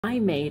I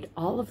made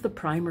all of the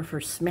primer for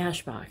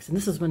Smashbox, and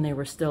this is when they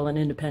were still an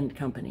independent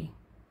company.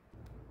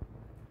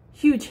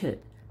 Huge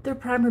hit. Their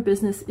primer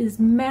business is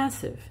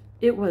massive.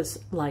 It was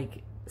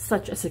like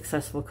such a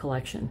successful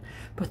collection.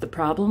 But the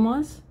problem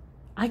was,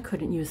 I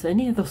couldn't use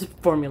any of those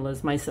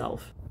formulas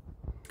myself.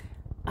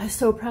 I'm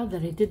so proud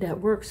that I did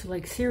that work. So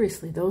like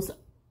seriously, those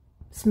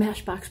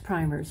Smashbox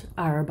primers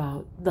are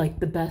about like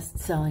the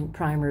best-selling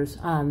primers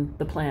on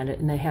the planet,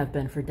 and they have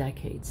been for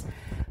decades.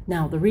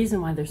 Now, the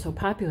reason why they're so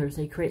popular is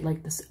they create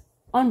like this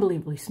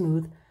unbelievably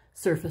smooth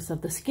surface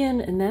of the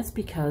skin, and that's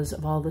because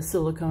of all the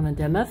silicone and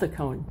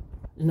dimethicone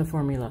in the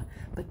formula.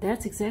 But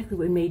that's exactly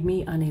what made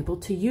me unable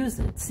to use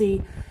it.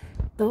 See,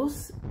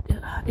 those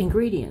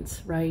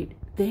ingredients, right,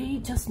 they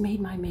just made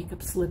my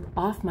makeup slip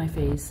off my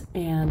face,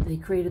 and they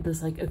created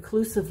this like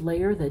occlusive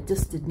layer that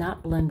just did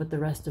not blend with the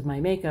rest of my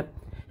makeup.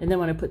 And then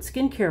when I put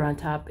skincare on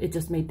top, it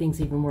just made things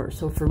even worse.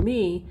 So for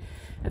me,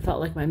 I felt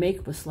like my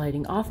makeup was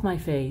sliding off my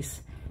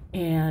face,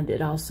 and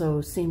it also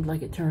seemed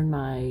like it turned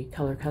my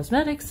color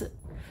cosmetics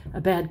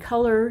a bad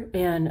color,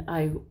 and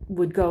I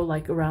would go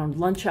like around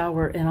lunch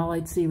hour and all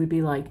I'd see would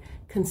be like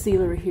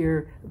concealer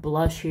here,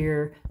 blush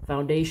here,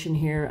 foundation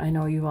here. I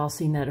know you've all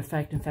seen that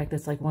effect. In fact,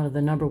 that's like one of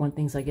the #1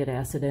 things I get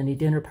asked at any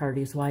dinner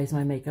parties. Why is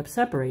my makeup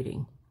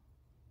separating?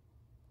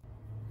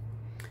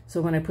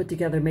 So when I put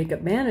together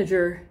Makeup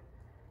Manager,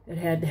 it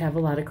had to have a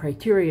lot of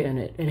criteria in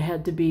it. It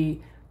had to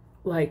be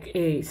like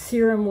a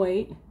serum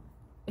weight,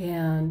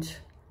 and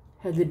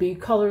had to be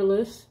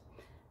colorless,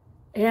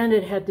 and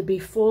it had to be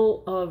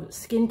full of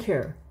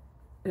skincare.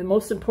 And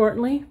most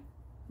importantly,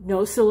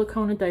 no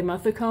silicone and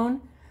dimethicone,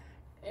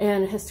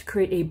 and it has to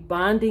create a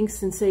bonding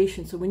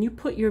sensation. So when you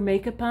put your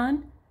makeup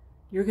on,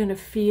 you're gonna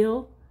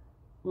feel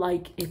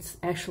like it's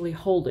actually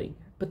holding,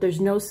 but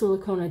there's no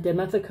silicone and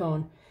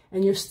dimethicone,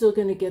 and you're still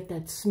gonna get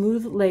that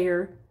smooth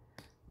layer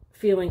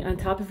feeling on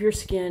top of your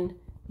skin.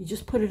 You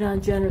just put it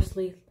on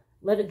generously,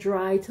 let it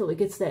dry till it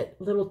gets that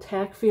little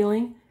tack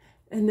feeling,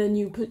 and then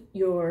you put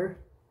your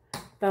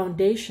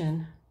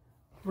foundation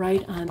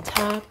right on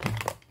top.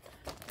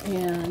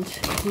 And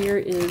here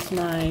is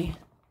my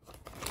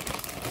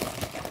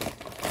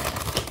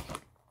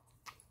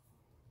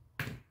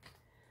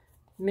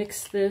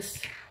mix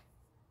this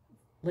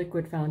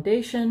liquid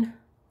foundation,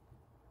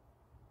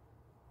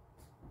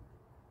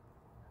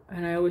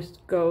 and I always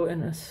go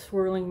in a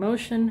swirling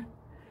motion,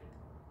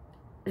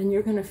 and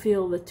you're going to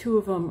feel the two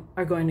of them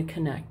are going to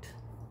connect.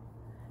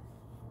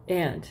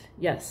 And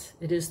yes,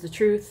 it is the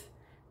truth.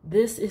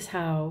 This is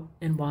how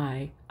and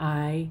why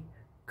I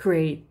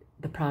create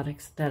the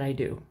products that I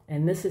do.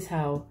 And this is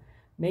how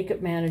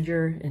Makeup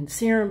Manager in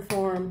serum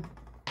form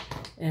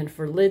and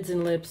for lids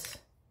and lips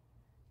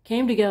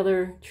came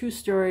together. True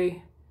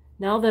story.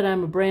 Now that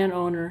I'm a brand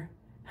owner,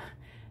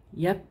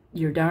 yep,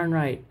 you're darn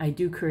right. I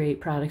do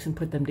create products and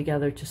put them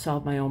together to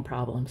solve my own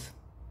problems.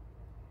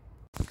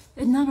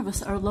 And none of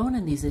us are alone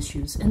in these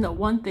issues. And the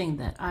one thing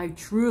that I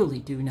truly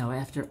do know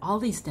after all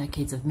these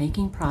decades of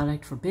making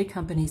product for big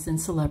companies and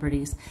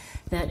celebrities,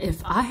 that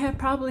if I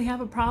probably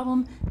have a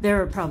problem,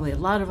 there are probably a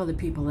lot of other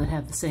people that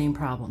have the same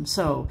problem.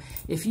 So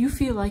if you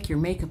feel like your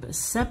makeup is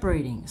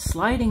separating,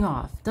 sliding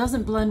off,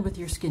 doesn't blend with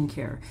your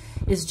skincare,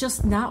 is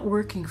just not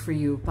working for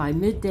you by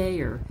midday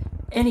or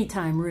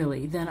anytime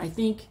really, then I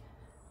think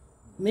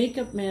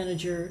Makeup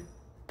Manager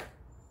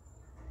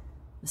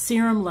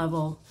serum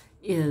level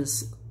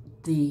is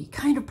the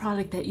kind of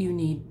product that you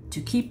need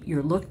to keep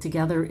your look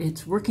together.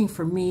 It's working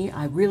for me.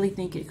 I really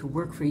think it could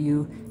work for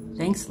you.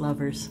 Thanks,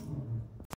 lovers.